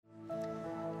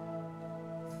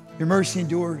Your mercy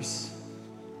endures.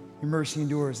 Your mercy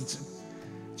endures.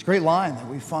 It's a great line that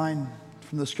we find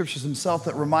from the scriptures themselves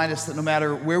that remind us that no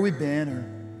matter where we've been or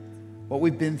what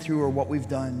we've been through or what we've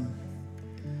done,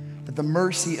 that the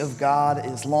mercy of God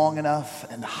is long enough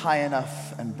and high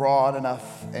enough and broad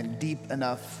enough and deep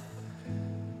enough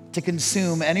to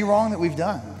consume any wrong that we've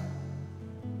done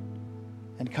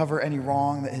and cover any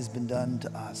wrong that has been done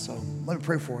to us. So let me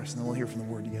pray for us and then we'll hear from the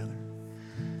word together.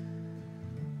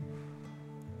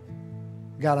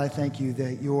 God, I thank you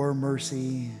that your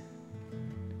mercy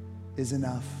is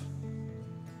enough.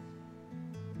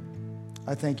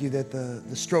 I thank you that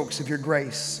the strokes of your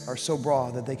grace are so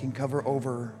broad that they can cover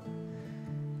over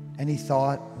any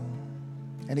thought,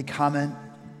 any comment,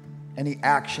 any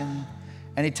action,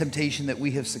 any temptation that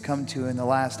we have succumbed to in the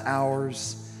last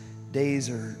hours, days,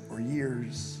 or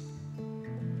years.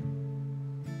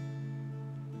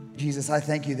 Jesus, I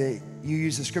thank you that you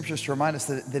use the scriptures to remind us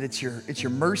that it's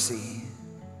your mercy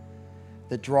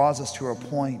that draws us to a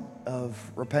point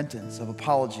of repentance, of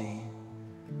apology.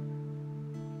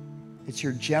 It's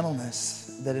your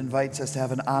gentleness that invites us to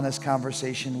have an honest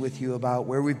conversation with you about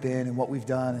where we've been and what we've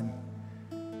done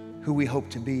and who we hope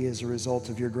to be as a result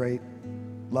of your great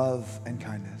love and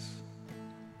kindness.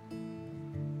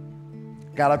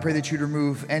 God, I pray that you'd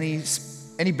remove any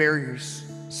barriers,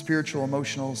 spiritual,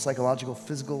 emotional, psychological,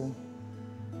 physical,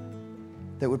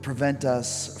 that would prevent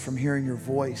us from hearing your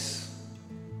voice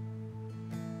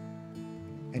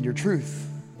and your truth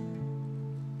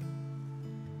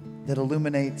that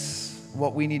illuminates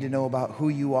what we need to know about who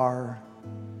you are,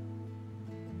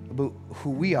 about who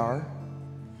we are,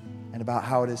 and about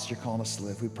how it is you're calling us to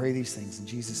live. We pray these things in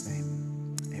Jesus'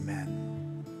 name, amen.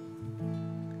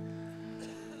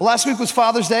 Well, last week was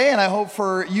Father's Day, and I hope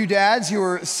for you dads, you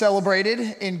were celebrated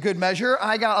in good measure.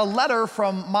 I got a letter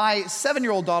from my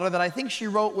 7-year-old daughter that I think she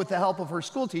wrote with the help of her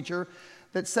school teacher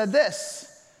that said this.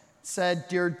 It said,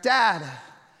 "Dear Dad,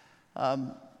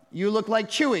 you look like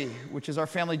Chewy," which is our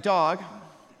family dog,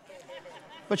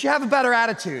 "but you have a better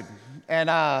attitude." And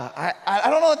I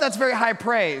don't know if that's very high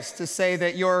praise to say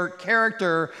that your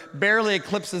character barely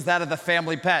eclipses that of the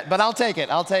family pet, but I'll take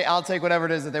it. I'll take whatever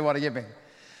it is that they want to give me.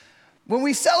 When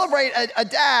we celebrate a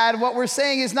dad, what we're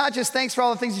saying is not just thanks for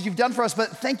all the things that you've done for us,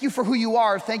 but thank you for who you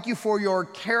are. Thank you for your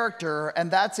character. And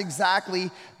that's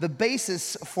exactly the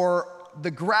basis for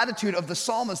the gratitude of the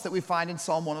psalmist that we find in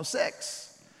Psalm 106.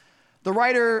 The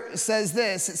writer says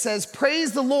this, it says,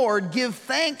 "Praise the Lord, give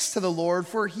thanks to the Lord,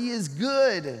 for he is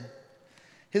good.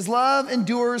 His love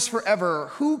endures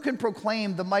forever. Who can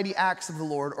proclaim the mighty acts of the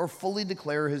Lord or fully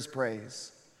declare his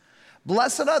praise?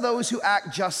 Blessed are those who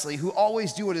act justly, who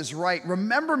always do what is right.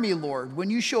 Remember me, Lord,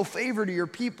 when you show favor to your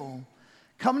people.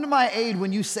 Come to my aid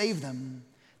when you save them,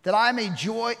 that I may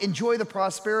enjoy the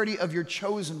prosperity of your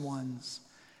chosen ones,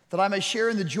 that I may share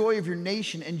in the joy of your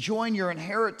nation and join your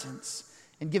inheritance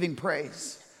in giving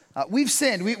praise." We've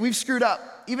sinned, we've screwed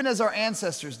up, even as our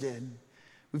ancestors did.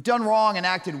 We've done wrong and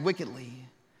acted wickedly.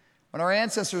 When our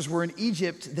ancestors were in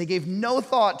Egypt, they gave no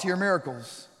thought to your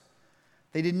miracles.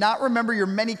 They did not remember your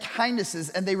many kindnesses,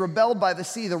 and they rebelled by the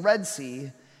sea, the Red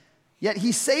Sea. Yet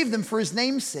he saved them for his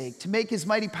name's sake, to make his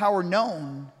mighty power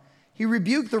known. He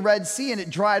rebuked the Red Sea, and it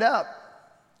dried up.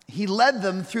 He led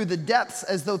them through the depths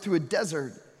as though through a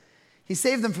desert. He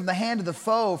saved them from the hand of the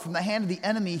foe, from the hand of the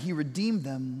enemy he redeemed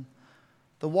them.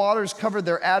 The waters covered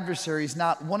their adversaries,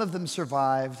 not one of them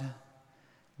survived.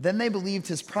 Then they believed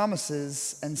his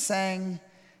promises and sang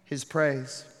his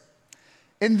praise.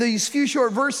 In these few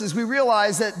short verses, we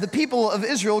realize that the people of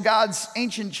Israel, God's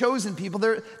ancient chosen people,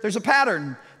 there's a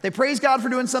pattern. They praise God for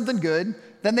doing something good,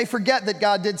 then they forget that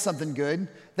God did something good,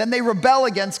 then they rebel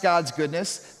against God's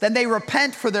goodness, then they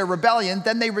repent for their rebellion,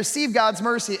 then they receive God's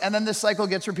mercy, and then this cycle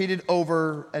gets repeated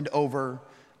over and over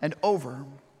and over.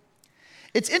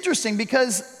 It's interesting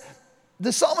because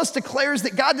the psalmist declares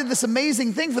that God did this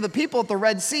amazing thing for the people at the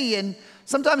Red Sea, and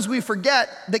sometimes we forget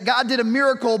that God did a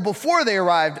miracle before they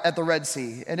arrived at the Red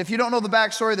Sea. And if you don't know the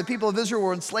backstory, the people of Israel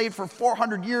were enslaved for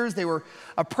 400 years. They were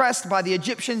oppressed by the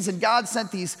Egyptians, and God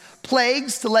sent these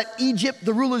plagues to let Egypt,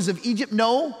 the rulers of Egypt,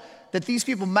 know that these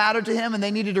people mattered to him and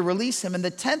they needed to release him. And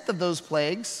the 10th of those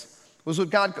plagues was what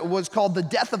God was called the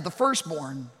death of the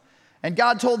firstborn. And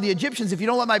God told the Egyptians, if you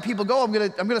don't let my people go, I'm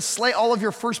gonna slay all of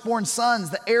your firstborn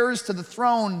sons, the heirs to the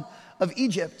throne of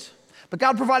Egypt. But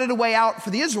God provided a way out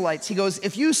for the Israelites. He goes,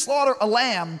 if you slaughter a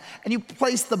lamb and you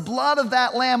place the blood of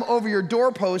that lamb over your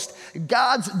doorpost,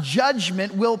 God's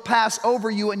judgment will pass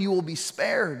over you and you will be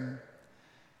spared.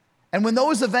 And when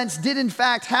those events did in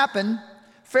fact happen,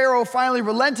 Pharaoh finally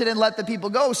relented and let the people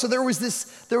go. So there was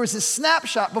this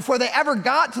snapshot before they ever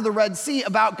got to the Red Sea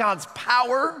about God's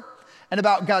power and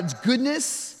about God's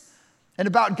goodness and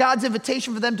about God's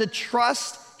invitation for them to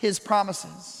trust his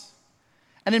promises.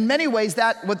 And in many ways,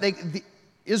 the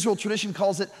Israel tradition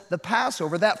calls it the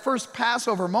Passover. That first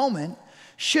Passover moment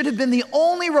should have been the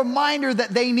only reminder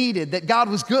that they needed, that God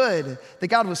was good, that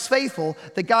God was faithful,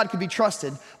 that God could be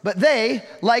trusted. But they,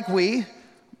 like we,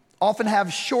 often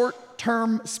have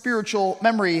short-term spiritual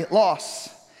memory loss.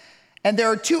 And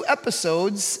there are two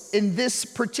episodes in this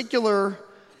particular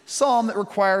psalm that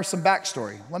require some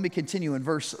backstory. Let me continue in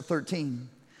verse 13.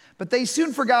 But they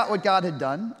soon forgot what God had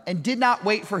done and did not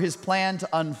wait for his plan to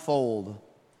unfold.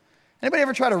 Anybody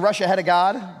ever try to rush ahead of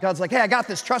God? God's like, hey, I got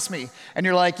this, trust me. And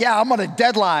you're like, yeah, I'm on a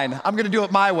deadline. I'm gonna do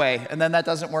it my way. And then that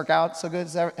doesn't work out so good.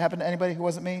 Does that happen to anybody who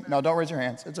wasn't me? No, don't raise your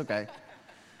hands, it's okay.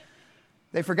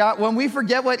 They forgot, when we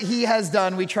forget what he has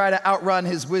done, we try to outrun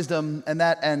his wisdom, and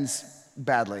that ends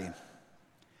badly.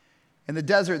 In the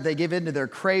desert, they gave in to their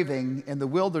craving. In the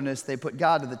wilderness, they put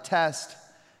God to the test.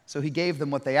 So he gave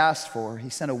them what they asked for. He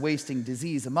sent a wasting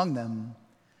disease among them.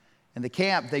 In the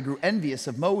camp, they grew envious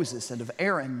of Moses and of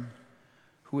Aaron,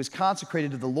 who was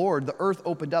consecrated to the Lord. The earth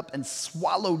opened up and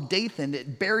swallowed Dathan.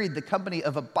 It buried the company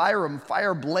of Abiram.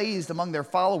 Fire blazed among their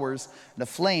followers, and a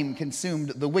flame consumed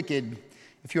the wicked.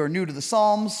 If you are new to the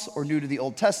Psalms or new to the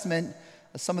Old Testament,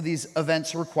 some of these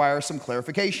events require some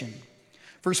clarification.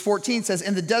 Verse 14 says,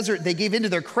 in the desert, they gave in to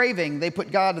their craving. They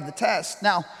put God to the test.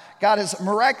 Now, God has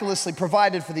miraculously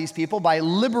provided for these people by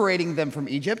liberating them from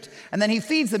Egypt, and then he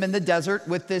feeds them in the desert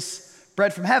with this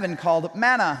bread from heaven called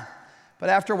manna. But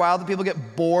after a while, the people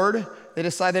get bored. They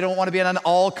decide they don't want to be on an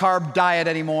all-carb diet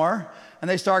anymore, and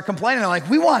they start complaining. They're like,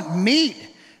 we want meat.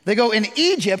 They go, in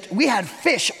Egypt, we had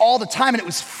fish all the time, and it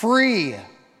was free.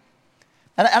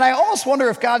 And I almost wonder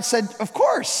if God said, of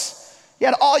course.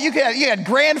 You had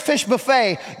grand fish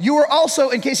buffet. You were also,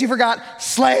 in case you forgot,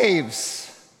 slaves.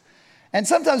 And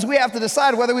sometimes we have to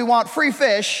decide whether we want free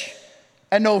fish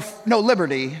and no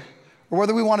liberty, or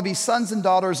whether we want to be sons and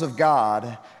daughters of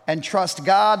God and trust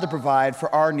God to provide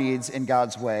for our needs in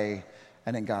God's way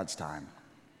and in God's time.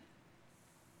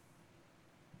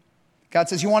 God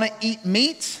says, you want to eat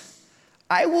meat?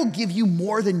 I will give you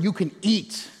more than you can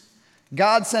eat.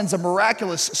 God sends a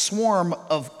miraculous swarm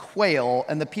of quail,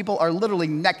 and the people are literally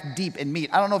neck deep in meat.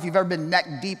 I don't know if you've ever been neck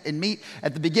deep in meat.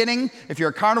 At the beginning, if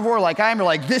you're a carnivore like I am, you're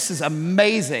like, this is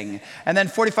amazing. And then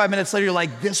 45 minutes later, you're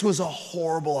like, this was a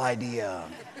horrible idea.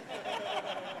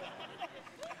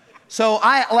 So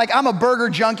I'm a burger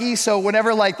junkie, so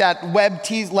whenever like that web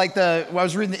tease, I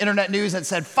was reading the internet news and it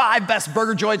said 5 best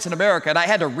burger joints in America, and I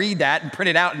had to read that and print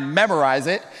it out and memorize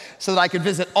it so that I could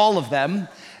visit all of them.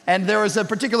 And there was a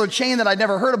particular chain that I'd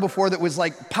never heard of before that was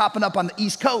like popping up on the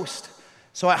East Coast.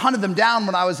 So I hunted them down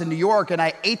when I was in New York, and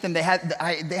I ate them. They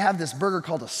have this burger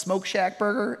called a Smoke Shack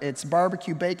burger. It's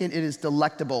barbecue bacon. It is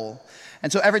delectable.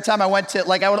 And so every time I went to,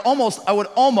 I would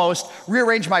almost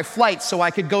rearrange my flights so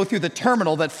I could go through the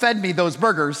terminal that fed me those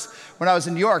burgers when I was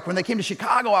in New York. When they came to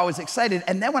Chicago, I was excited.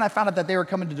 And then when I found out that they were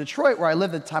coming to Detroit, where I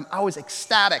lived at the time, I was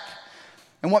ecstatic.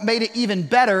 And what made it even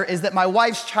better is that my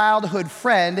wife's childhood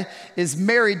friend is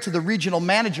married to the regional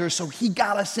manager, so he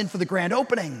got us in for the grand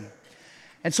opening.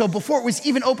 And so before it was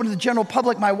even open to the general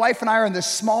public, my wife and I are in this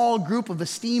small group of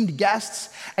esteemed guests,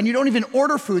 and you don't even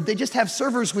order food. They just have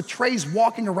servers with trays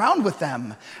walking around with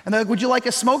them. And they're like, would you like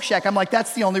a Smoke Shack? I'm like,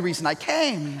 that's the only reason I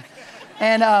came.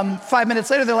 And 5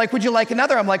 minutes later, they're like, would you like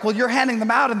another? I'm like, well, you're handing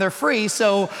them out and they're free,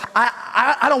 so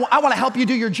I want to help you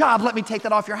do your job. Let me take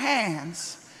that off your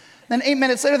hands. Then 8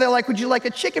 minutes later, they're like, would you like a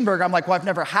chicken burger? I'm like, well, I've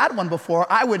never had one before.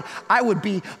 I would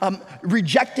be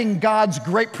rejecting God's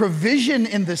great provision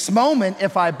in this moment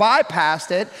if I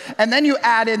bypassed it. And then you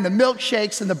add in the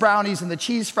milkshakes and the brownies and the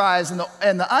cheese fries and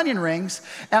the onion rings.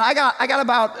 And I got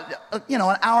about, an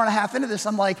hour and a half into this.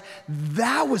 I'm like,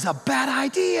 that was a bad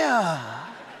idea.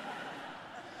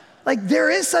 Like, there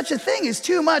is such a thing as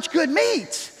too much good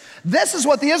meat. This is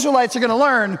what the Israelites are going to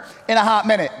learn in a hot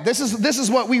minute. This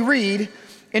is what we read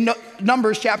in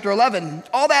Numbers chapter 11.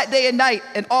 All that day and night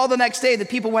and all the next day, the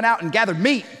people went out and gathered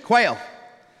meat, quail.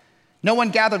 No one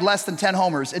gathered less than 10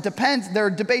 homers. It depends. There are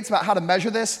debates about how to measure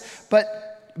this, but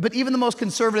even the most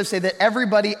conservatives say that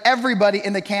everybody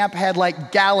in the camp had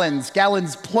like gallons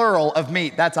plural of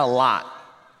meat. That's a lot.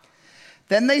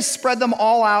 Then they spread them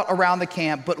all out around the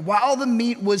camp, but while the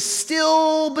meat was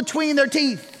still between their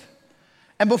teeth,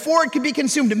 and before it could be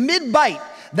consumed, mid-bite,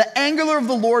 the anger of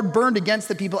the Lord burned against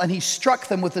the people, and he struck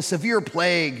them with a severe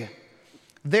plague.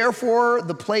 Therefore,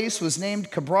 the place was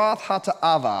named Kibroth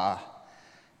Hattaavah,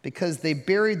 because they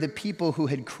buried the people who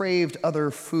had craved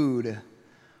other food.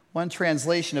 One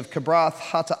translation of Kibroth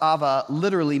Hattaavah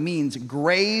literally means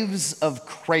graves of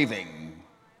craving.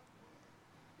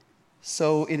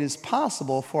 So it is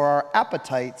possible for our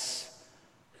appetites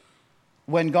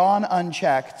when gone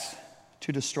unchecked,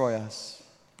 to destroy us.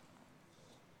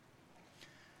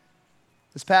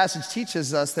 This passage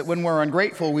teaches us that when we're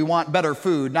ungrateful, we want better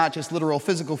food, not just literal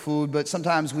physical food, but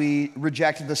sometimes we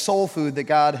reject the soul food that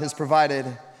God has provided,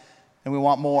 and we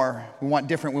want more. We want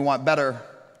different, we want better.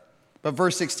 But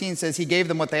verse 16 says he gave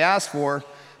them what they asked for,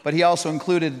 but he also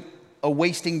included a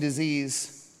wasting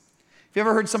disease. Have you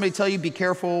ever heard somebody tell you, be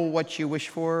careful what you wish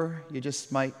for, you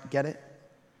just might get it?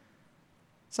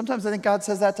 Sometimes I think God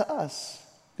says that to us.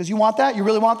 Because you want that? You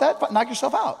really want that? Knock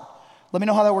yourself out. Let me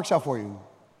know how that works out for you.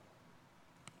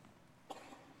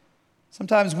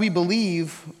 Sometimes we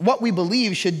believe, what we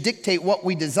believe should dictate what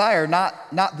we desire,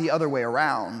 not the other way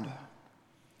around.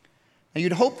 And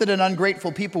you'd hope that an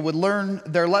ungrateful people would learn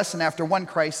their lesson after one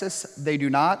crisis. They do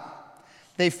not.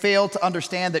 They fail to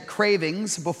understand that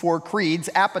cravings before creeds,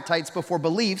 appetites before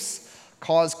beliefs,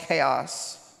 cause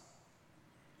chaos.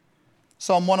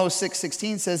 Psalm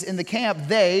 106:16 says, in the camp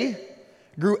they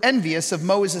grew envious of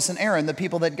Moses and Aaron, the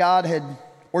people that God had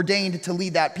ordained to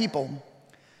lead that people.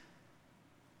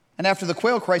 And after the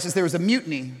quail crisis, there was a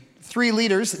mutiny. 3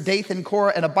 leaders, Dathan,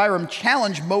 Korah, and Abiram,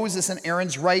 challenged Moses and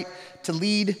Aaron's right to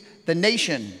lead the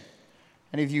nation.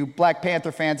 Any of you Black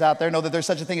Panther fans out there know that there's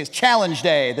such a thing as Challenge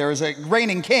Day. There is a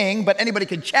reigning king, but anybody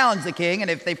can challenge the king, and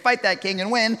if they fight that king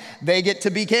and win, they get to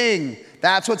be king.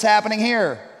 That's what's happening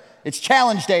here. It's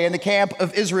Challenge Day in the camp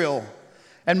of Israel.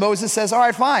 And Moses says, all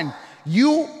right, fine.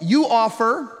 You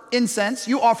offer incense,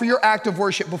 you offer your act of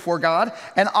worship before God,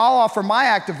 and I'll offer my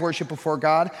act of worship before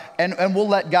God, and we'll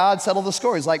let God settle the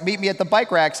scores. Like, meet me at the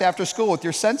bike racks after school with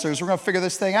your sensors. We're going to figure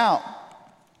this thing out.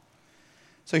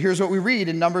 So here's what we read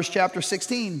in Numbers chapter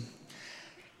 16.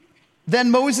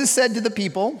 Then Moses said to the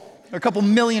people, a couple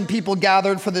million people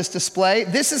gathered for this display,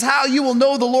 this is how you will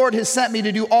know the Lord has sent me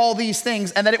to do all these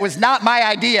things and that it was not my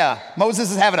idea.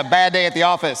 Moses is having a bad day at the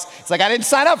office. It's like, I didn't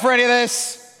sign up for any of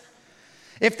this.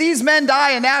 If these men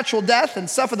die a natural death and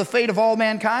suffer the fate of all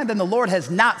mankind, then the Lord has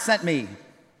not sent me.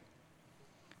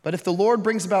 But if the Lord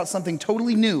brings about something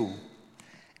totally new,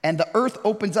 and the earth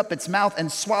opens up its mouth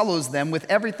and swallows them with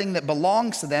everything that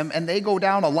belongs to them, and they go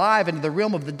down alive into the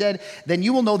realm of the dead, then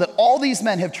you will know that all these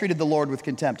men have treated the Lord with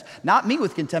contempt. Not me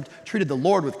with contempt, treated the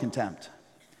Lord with contempt.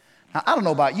 Now, I don't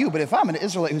know about you, but if I'm an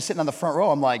Israelite who's sitting on the front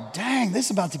row, I'm like, dang, this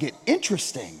is about to get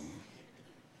interesting.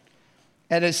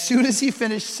 And as soon as he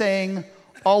finished saying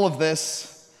all of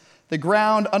this, the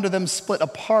ground under them split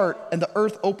apart, and the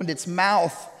earth opened its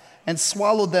mouth and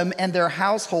swallowed them and their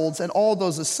households and all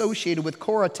those associated with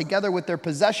Korah together with their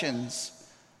possessions.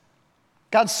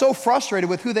 God's so frustrated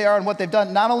with who they are and what they've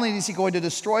done. Not only is he going to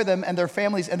destroy them and their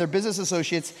families and their business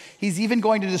associates, he's even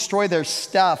going to destroy their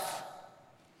stuff.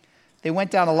 They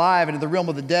went down alive into the realm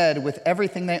of the dead with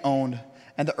everything they owned,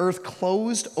 and the earth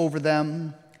closed over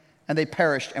them, and they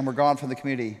perished and were gone from the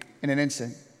community in an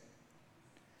instant.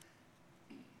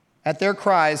 At their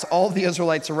cries, all the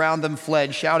Israelites around them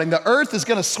fled, shouting, the earth is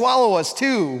going to swallow us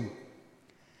too.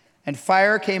 And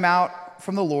fire came out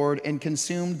from the Lord and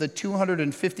consumed the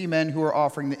 250 men who were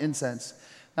offering the incense.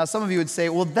 Now, some of you would say,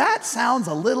 well, that sounds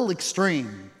a little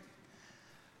extreme.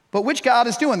 But which God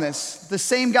is doing this? The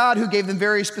same God who gave them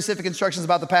very specific instructions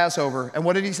about the Passover. And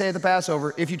what did he say at the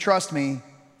Passover? If you trust me,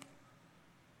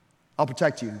 I'll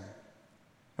protect you. And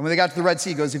when they got to the Red Sea,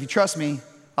 he goes, if you trust me,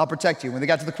 I'll protect you. When they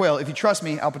got to the quail, if you trust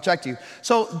me, I'll protect you.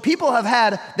 So people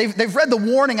have they've read the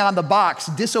warning on the box,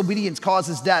 disobedience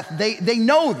causes death. They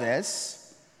know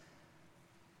this,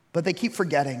 but they keep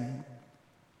forgetting.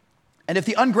 And if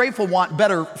the ungrateful want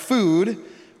better food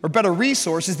or better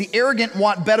resources, the arrogant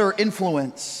want better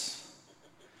influence.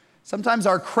 Sometimes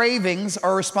our cravings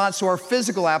are a response to our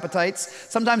physical appetites.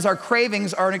 Sometimes our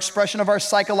cravings are an expression of our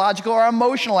psychological or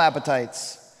emotional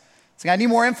appetites. It's like, I need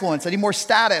more influence, I need more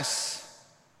status.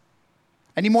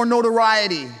 I need more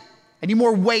notoriety. I need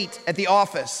more weight at the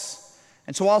office.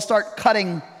 And so I'll start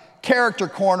cutting character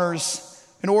corners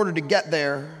in order to get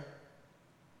there.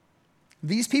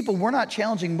 These people were not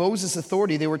challenging Moses'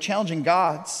 authority. They were challenging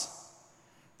God's.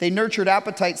 They nurtured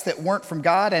appetites that weren't from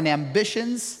God and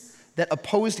ambitions that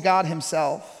opposed God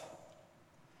himself.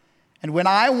 And when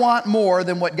I want more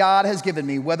than what God has given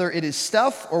me, whether it is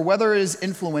stuff or whether it is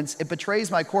influence, it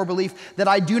betrays my core belief that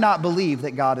I do not believe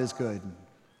that God is good.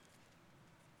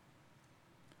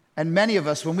 And many of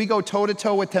us, when we go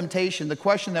toe-to-toe with temptation, the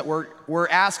question that we're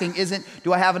asking isn't,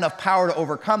 do I have enough power to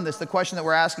overcome this? The question that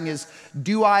we're asking is,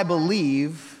 do I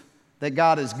believe that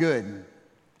God is good?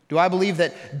 Do I believe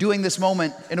that doing this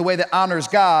moment in a way that honors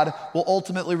God will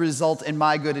ultimately result in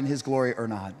my good and his glory or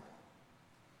not?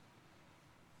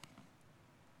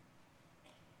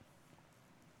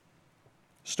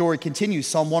 Story continues,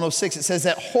 Psalm 106, it says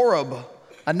that Horeb,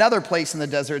 Another place in the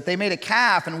desert, they made a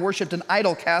calf and worshiped an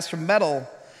idol cast from metal.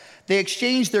 They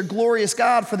exchanged their glorious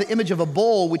God for the image of a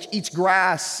bull which eats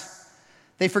grass.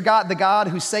 They forgot the God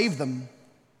who saved them,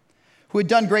 who had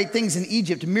done great things in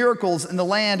Egypt, miracles in the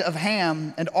land of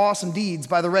Ham, and awesome deeds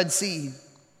by the Red Sea.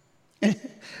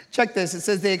 Check this. It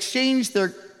says they exchanged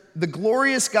the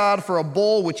glorious God for a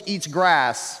bull which eats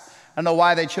grass. I don't know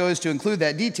why they chose to include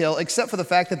that detail, except for the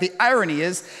fact that the irony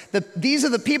is that these are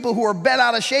the people who are bent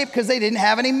out of shape because they didn't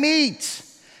have any meat.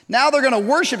 Now they're going to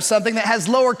worship something that has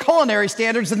lower culinary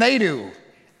standards than they do.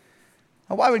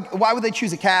 Now, why would they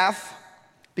choose a calf?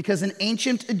 Because in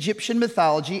ancient Egyptian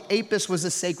mythology, Apis was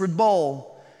a sacred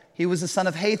bull. He was the son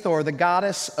of Hathor, the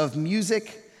goddess of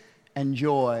music and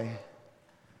joy.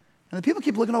 And the people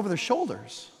keep looking over their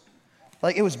shoulders.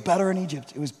 Like, it was better in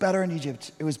Egypt. It was better in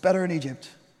Egypt. It was better in Egypt.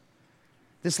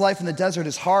 This life in the desert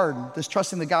is hard. This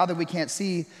trusting the God that we can't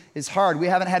see is hard. We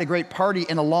haven't had a great party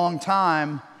in a long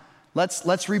time. Let's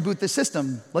reboot the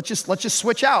system. Let's just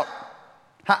switch out.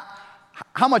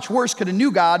 How much worse could a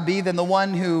new God be than the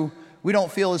one who we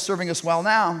don't feel is serving us well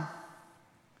now?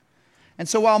 And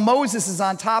so while Moses is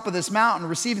on top of this mountain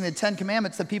receiving the 10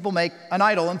 Commandments, the people make an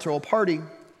idol and throw a party.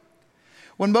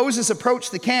 When Moses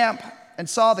approached the camp and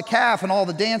saw the calf and all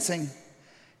the dancing,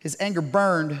 his anger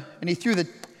burned, and he threw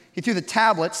the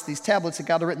tablets, these tablets that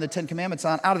God had written the 10 Commandments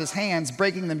on, out of his hands,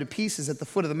 breaking them to pieces at the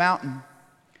foot of the mountain.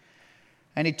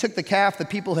 And he took the calf the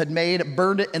people had made,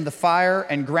 burned it in the fire,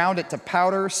 and ground it to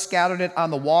powder, scattered it on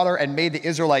the water, and made the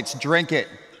Israelites drink it.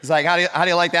 He's like, how do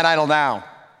you like that idol now?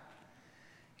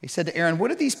 He said to Aaron, what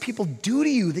did these people do to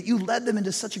you that you led them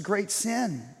into such a great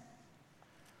sin?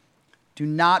 Do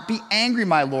not be angry,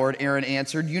 my lord, Aaron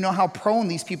answered. You know how prone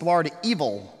these people are to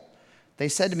evil. They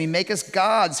said to me, make us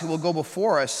gods who will go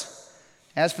before us.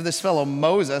 As for this fellow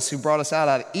Moses who brought us out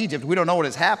of Egypt, we don't know what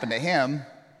has happened to him.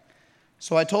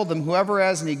 So I told them, whoever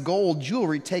has any gold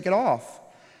jewelry, take it off.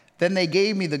 Then they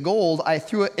gave me the gold. I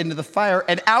threw it into the fire,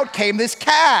 and out came this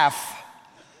calf.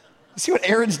 You see what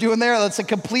Aaron's doing there? That's a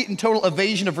complete and total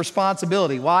evasion of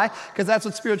responsibility. Why? Because that's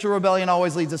what spiritual rebellion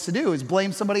always leads us to do, is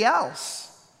blame somebody else.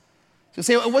 So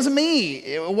say, it wasn't me.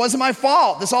 It wasn't my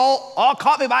fault. This all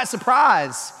caught me by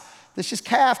surprise. This just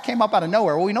calf came up out of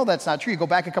nowhere. Well, we know that's not true. You go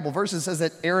back a couple verses, it says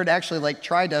that Aaron actually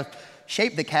tried to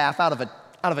shape the calf out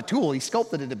of a tool. He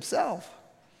sculpted it himself.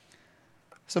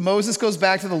 So Moses goes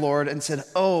back to the Lord and said,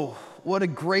 oh, what a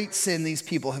great sin these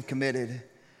people have committed.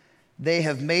 They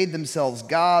have made themselves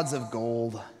gods of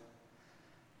gold.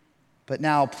 But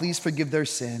now please forgive their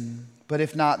sin. But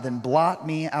if not, then blot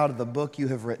me out of the book you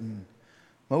have written.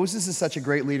 Moses is such a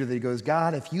great leader that he goes,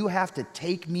 God, if you have to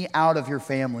take me out of your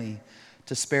family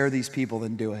to spare these people,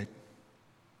 then do it.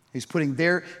 He's putting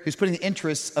the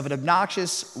interests of an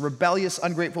obnoxious, rebellious,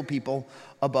 ungrateful people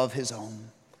above his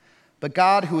own. But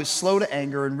God, who is slow to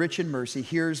anger and rich in mercy,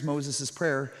 hears Moses'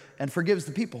 prayer and forgives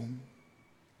the people.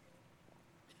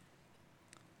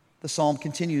 The psalm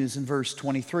continues in verse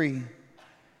 23. It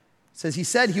says, he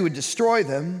said he would destroy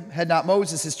them, had not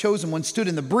Moses, his chosen one, stood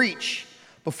in the breach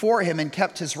before him and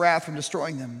kept his wrath from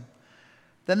destroying them.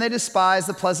 Then they despised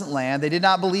the pleasant land. They did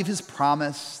not believe his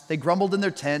promise. They grumbled in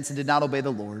their tents and did not obey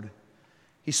the Lord.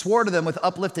 He swore to them with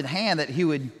uplifted hand that he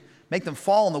would make them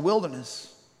fall in the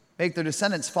wilderness, make their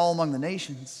descendants fall among the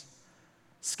nations,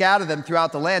 scatter them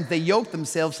throughout the land. They yoked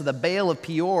themselves to the Baal of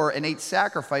Peor and ate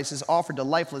sacrifices offered to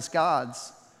lifeless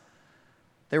gods.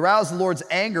 They roused the Lord's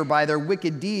anger by their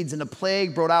wicked deeds, and a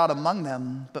plague broke out among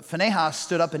them. But Phinehas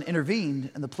stood up and intervened,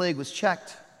 and the plague was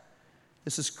checked.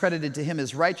 This is credited to him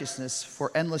as righteousness for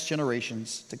endless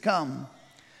generations to come.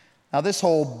 Now, this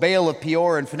whole Baal of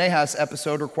Peor and Phinehas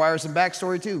episode requires some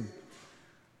backstory too.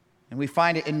 And we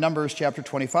find it in Numbers chapter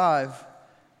 25.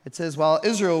 It says, while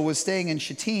Israel was staying in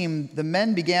Shittim, the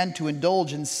men began to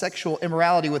indulge in sexual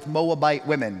immorality with Moabite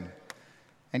women.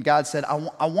 And God said,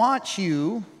 I want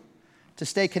you to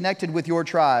stay connected with your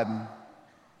tribe.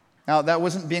 Now, that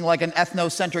wasn't being like an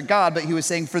ethnocentric God, but he was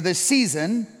saying, for this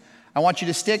season, I want you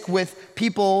to stick with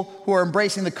people who are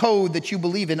embracing the code that you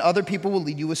believe in. Other people will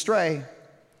lead you astray.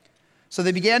 So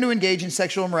they began to engage in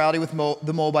sexual immorality with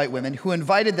the Moabite women, who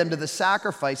invited them to the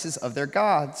sacrifices of their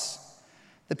gods.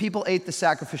 The people ate the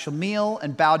sacrificial meal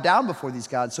and bowed down before these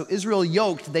gods. So Israel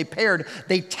yoked, they paired,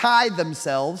 they tied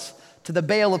themselves to the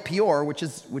Baal of Peor, which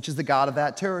is the god of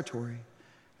that territory.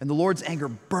 And the Lord's anger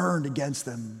burned against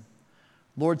them.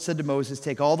 The Lord said to Moses,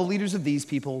 take all the leaders of these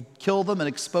people, kill them and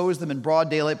expose them in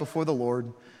broad daylight before the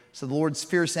Lord, so the Lord's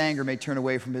fierce anger may turn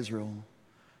away from Israel.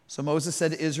 So Moses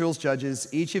said to Israel's judges,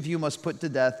 each of you must put to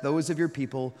death those of your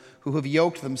people who have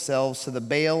yoked themselves to the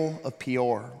Baal of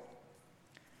Peor.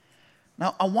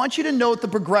 Now, I want you to note the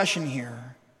progression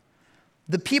here.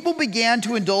 The people began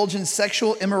to indulge in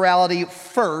sexual immorality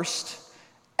first,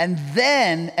 and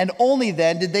then, and only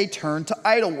then, did they turn to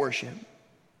idol worship.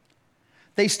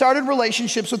 They started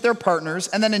relationships with their partners,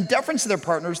 and then in deference to their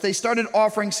partners, they started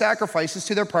offering sacrifices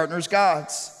to their partners'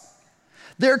 gods.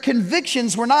 Their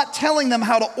convictions were not telling them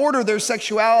how to order their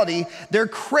sexuality. Their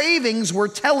cravings were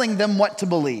telling them what to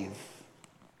believe.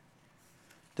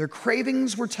 Their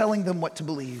cravings were telling them what to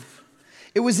believe.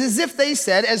 It was as if they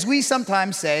said, as we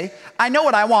sometimes say, I know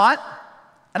what I want,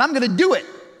 and I'm going to do it.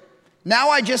 Now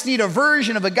I just need a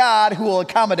version of a God who will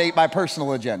accommodate my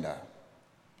personal agenda.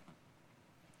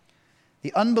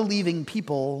 The unbelieving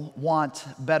people want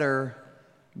better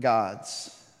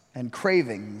gods, and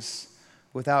cravings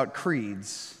without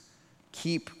creeds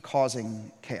keep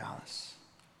causing chaos.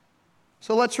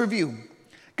 So let's review.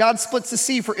 God splits the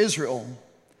sea for Israel.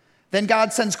 Then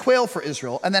God sends quail for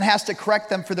Israel and then has to correct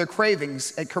them for their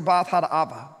cravings at Kirbath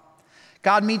Hada'ava.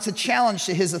 God meets a challenge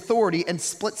to his authority and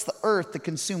splits the earth to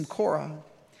consume Korah.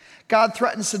 God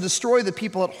threatens to destroy the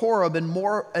people at Horeb,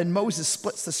 and Moses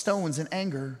splits the stones in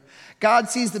anger. God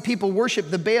sees the people worship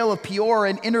the Baal of Peor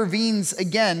and intervenes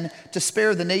again to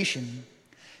spare the nation.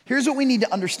 Here's what we need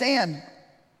to understand.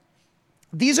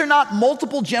 These are not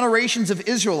multiple generations of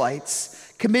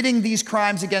Israelites committing these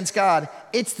crimes against God.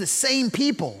 It's the same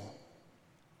people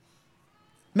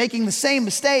making the same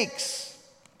mistakes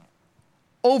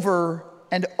over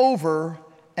and over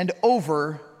and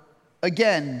over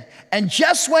again. And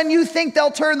just when you think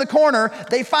they'll turn the corner,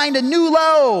 they find a new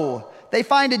low. They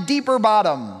find a deeper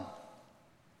bottom.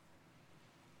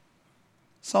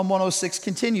 Psalm 106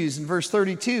 continues in verse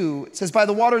 32. It says, by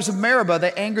the waters of Meribah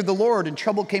they angered the Lord, and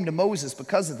trouble came to Moses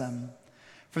because of them.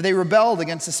 For they rebelled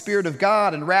against the Spirit of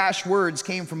God, and rash words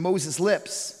came from Moses'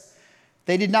 lips.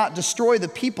 They did not destroy the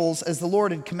peoples as the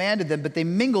Lord had commanded them, but they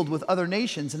mingled with other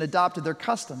nations and adopted their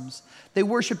customs. They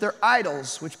worshiped their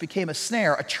idols, which became a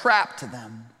snare, a trap to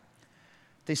them.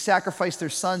 They sacrificed their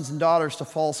sons and daughters to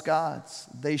false gods.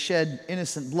 They shed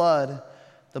innocent blood,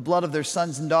 the blood of their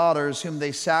sons and daughters, whom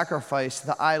they sacrificed to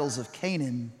the idols of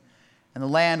Canaan, and the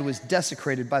land was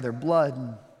desecrated by their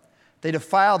blood. They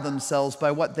defiled themselves by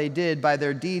what they did. By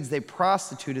their deeds they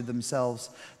prostituted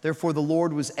themselves. Therefore the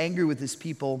Lord was angry with his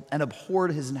people and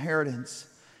abhorred his inheritance.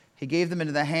 He gave them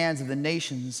into the hands of the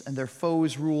nations, and their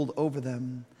foes ruled over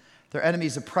them. Their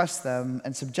enemies oppressed them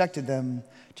and subjected them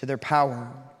to their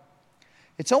power.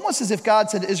 It's almost as if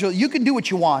God said to Israel, you can do what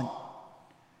you want,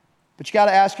 but you got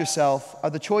to ask yourself,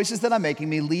 are the choices that I'm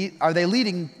making are they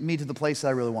leading me to the place that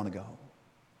I really want to go?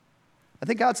 I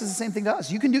think God says the same thing to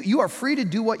us. You are free to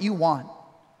do what you want.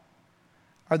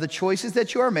 Are the choices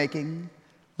that you are making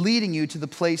leading you to the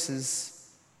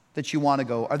places that you want to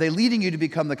go? Are they leading you to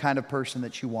become the kind of person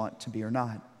that you want to be or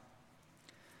not?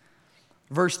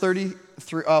 Verse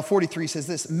 43 says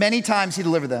this, many times he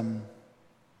delivered them.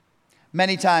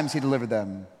 Many times he delivered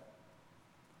them.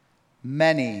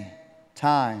 Many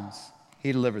times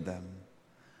he delivered them.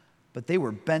 But they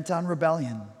were bent on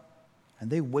rebellion, and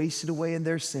they wasted away in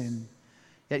their sin.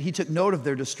 Yet he took note of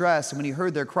their distress, and when he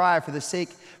heard their cry for their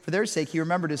sake, he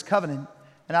remembered his covenant,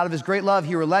 and out of his great love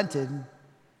he relented.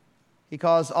 He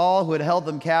caused all who had held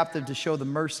them captive to show them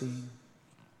mercy.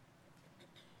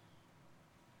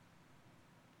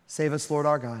 Save us, Lord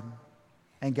our God,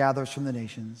 and gather us from the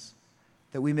nations,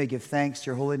 that we may give thanks to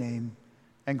your holy name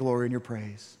and glory in your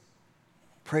praise.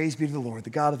 Praise be to the Lord, the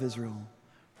God of Israel,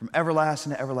 from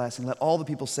everlasting to everlasting. Let all the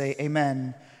people say,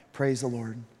 amen. Praise the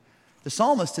Lord. The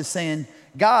psalmist is saying,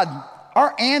 God,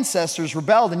 our ancestors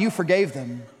rebelled and you forgave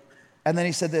them. And then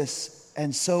he said this,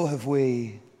 and so have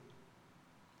we,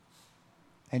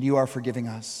 and you are forgiving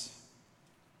us.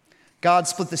 God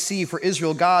split the sea for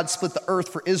Israel. God split the earth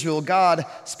for Israel. God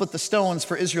split the stones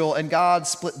for Israel, and God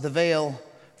split the veil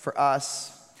for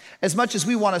us. As much as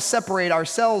we want to separate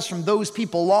ourselves from those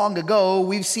people long ago,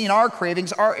 we've seen our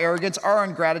cravings, our arrogance, our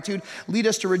ingratitude lead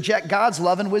us to reject God's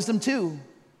love and wisdom too.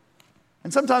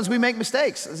 And sometimes we make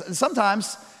mistakes.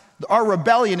 Sometimes our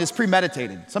rebellion is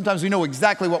premeditated. Sometimes we know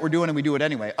exactly what we're doing and we do it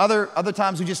anyway. Other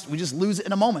times we just lose it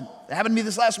in a moment. It happened to me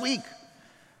this last week.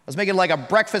 I was making like a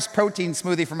breakfast protein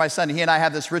smoothie for my son. He and I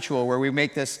have this ritual where we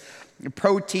make this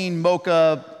protein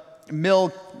mocha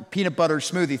milk peanut butter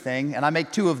smoothie thing, and I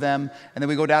make 2 of them, and then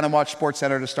we go down and watch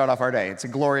SportsCenter to start off our day. It's a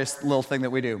glorious little thing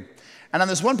that we do. And on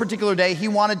this one particular day, he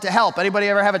wanted to help. Anybody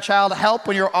ever have a child help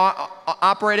when you're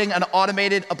operating an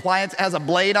automated appliance that has a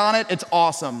blade on it? It's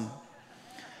awesome.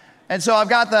 And so I've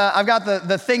got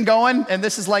the thing going, and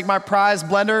this is like my prize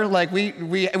blender. Like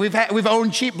we've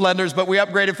owned cheap blenders, but we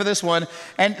upgraded for this one.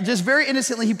 And just very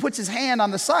innocently, he puts his hand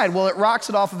on the side. Well, it rocks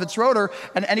it off of its rotor.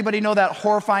 And anybody know that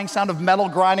horrifying sound of metal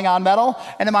grinding on metal?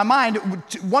 And in my mind,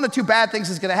 one of two bad things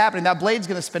is going to happen. That blade's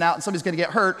going to spin out, and somebody's going to get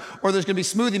hurt, or there's going to be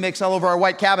smoothie mix all over our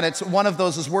white cabinets. One of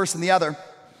those is worse than the other.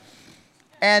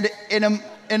 And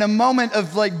in a moment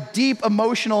of like deep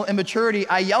emotional immaturity,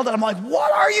 I yelled at him like,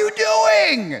 "What are you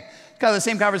doing?" Kind of the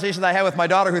same conversation that I had with my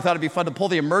daughter, who thought it'd be fun to pull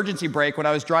the emergency brake when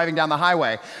I was driving down the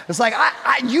highway. It's like,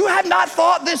 you have not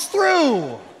thought this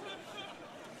through.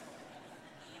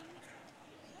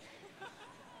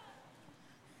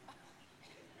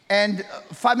 And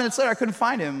 5 minutes later, I couldn't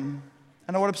find him.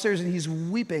 And I went upstairs, and he's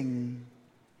weeping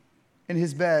in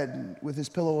his bed with his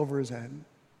pillow over his head.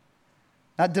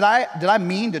 Now, did I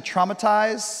mean to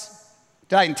traumatize?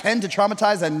 Did I intend to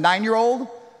traumatize a 9-year-old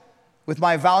with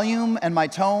my volume and my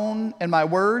tone and my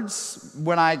words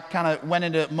when I kind of went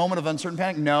into a moment of uncertain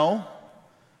panic? No.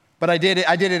 But I did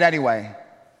it anyway.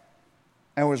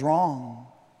 And it was wrong.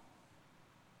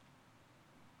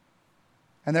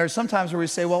 And there are some times where we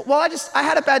say, well, I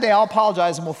had a bad day, I'll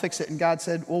apologize and we'll fix it. And God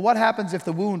said, well, what happens if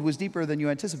the wound was deeper than you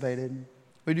anticipated?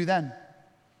 What do you do then?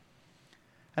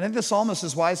 I think the psalmist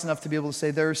is wise enough to be able to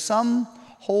say there are some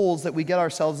holes that we get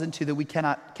ourselves into that we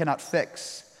cannot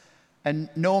fix. And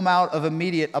no amount of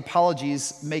immediate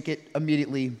apologies make it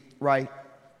immediately right.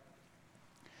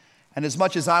 And as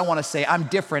much as I want to say, I'm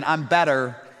different, I'm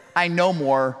better, I know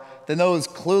more than those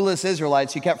clueless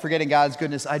Israelites who kept forgetting God's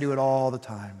goodness, I do it all the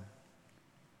time.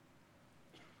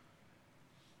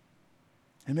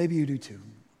 And maybe you do too.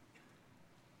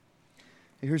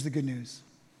 Here's the good news.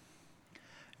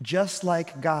 Just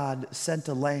like God sent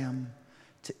a lamb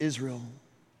to Israel,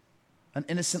 an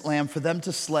innocent lamb for them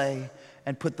to slay,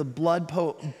 and put the blood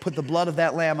of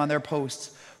that lamb on their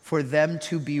posts for them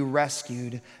to be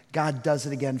rescued, God does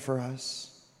it again for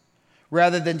us.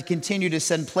 Rather than to continue to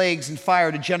send plagues and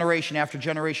fire to generation after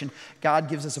generation, God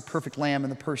gives us a perfect lamb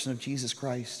in the person of Jesus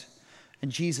Christ.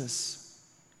 And Jesus,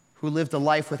 who lived a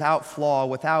life without flaw,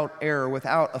 without error,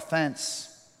 without offense,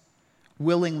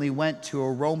 willingly went to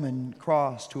a Roman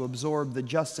cross to absorb the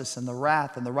justice and the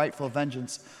wrath and the rightful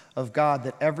vengeance of God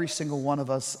that every single one of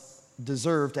us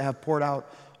deserve to have poured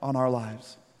out on our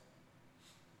lives.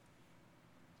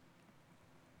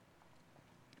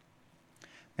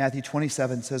 Matthew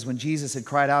 27 says, when Jesus had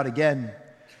cried out again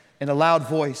in a loud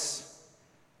voice,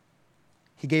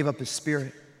 he gave up his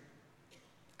spirit.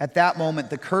 At that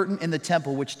moment, the curtain in the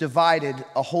temple, which divided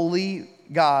a holy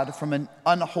God from an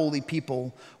unholy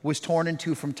people, was torn in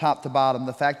two from top to bottom.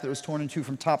 The fact that it was torn in two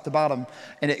from top to bottom,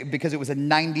 because it was a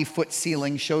 90-foot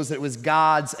ceiling, shows that it was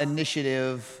God's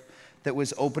initiative that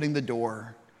was opening the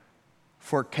door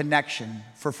for connection,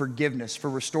 for forgiveness,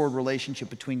 for restored relationship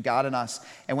between God and us.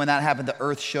 And when that happened, the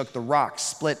earth shook, the rocks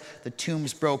split, the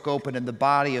tombs broke open, and the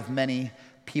body of many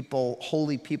people,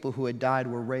 holy people who had died,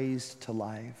 were raised to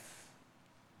life.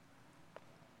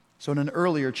 So in an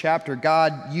earlier chapter,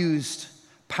 God used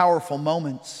powerful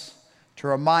moments to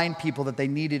remind people that they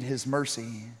needed his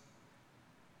mercy.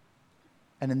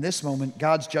 And in this moment,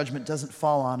 God's judgment doesn't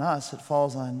fall on us, it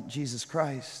falls on Jesus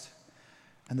Christ.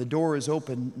 And the door is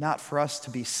open not for us to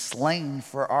be slain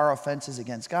for our offenses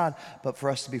against God, but for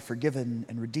us to be forgiven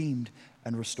and redeemed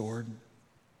and restored.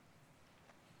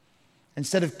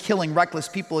 Instead of killing reckless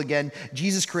people again,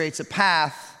 Jesus creates a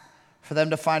path for them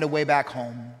to find a way back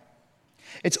home.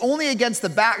 It's only against the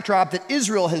backdrop that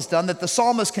Israel has done that the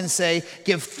psalmist can say,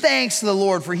 give thanks to the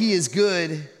Lord, for he is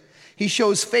good. He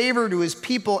shows favor to his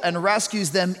people and rescues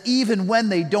them even when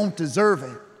they don't deserve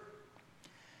it.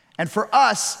 And for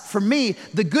us, for me,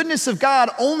 the goodness of God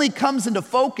only comes into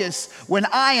focus when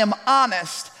I am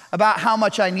honest about how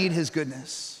much I need his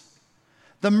goodness.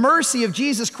 The mercy of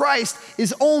Jesus Christ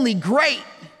is only great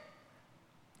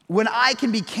when I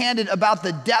can be candid about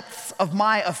the depths of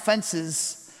my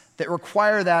offenses that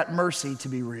require that mercy to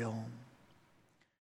be real.